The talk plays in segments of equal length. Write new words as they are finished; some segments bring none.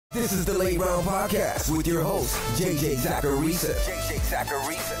This is the Late Round Podcast with your host, Zachariason.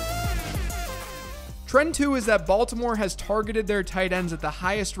 Trend 2 is that Baltimore has targeted their tight ends at the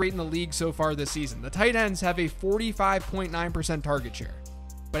highest rate in the league so far this season. The tight ends have a 45.9% target share.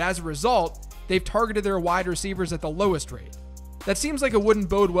 But as a result, they've targeted their wide receivers at the lowest rate. That seems like it wouldn't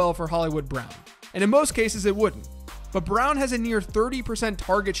bode well for Hollywood Brown. And in most cases, it wouldn't. But Brown has a near 30%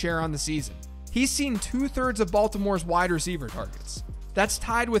 target share on the season. He's seen 2/3 of Baltimore's wide receiver targets. That's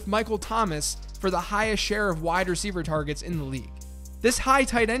tied with Michael Thomas for the highest share of wide receiver targets in the league. This high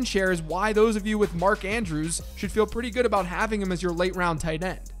tight end share is why those of you with Mark Andrews should feel pretty good about having him as your late round tight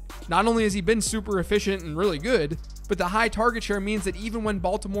end. Not only has he been super efficient and really good, but the high target share means that even when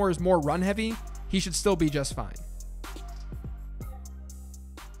Baltimore is more run heavy, he should still be just fine.